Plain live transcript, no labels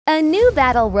A new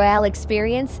Battle Royale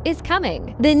experience is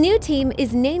coming. The new team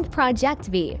is named Project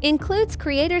V, includes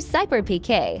creators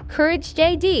Sypherpk,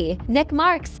 CourageJD,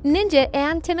 Nickmercs, Ninja,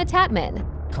 and Timthetatman.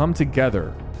 Come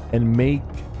together and make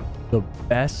the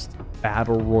best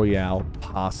Battle Royale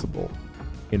possible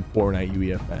in Fortnite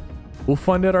UEFN. We'll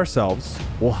fund it ourselves,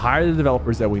 we'll hire the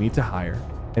developers that we need to hire,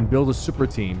 and build a super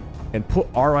team and put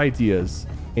our ideas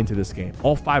into this game,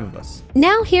 all 5 of us.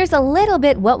 Now here's a little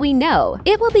bit what we know.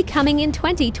 It will be coming in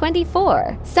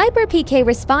 2024. Sypherpk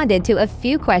responded to a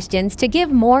few questions to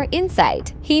give more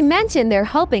insight. He mentioned they're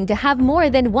hoping to have more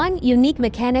than one unique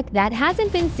mechanic that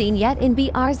hasn't been seen yet in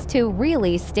BRs to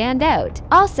really stand out.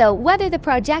 Also, whether the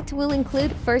project will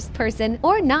include first person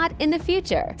or not in the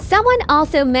future. Someone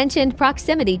also mentioned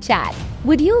proximity chat.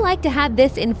 Would you like to have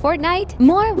this in Fortnite?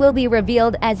 More will be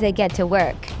revealed as they get to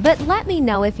work. But let me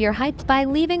know if you're hyped by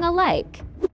leaving a like.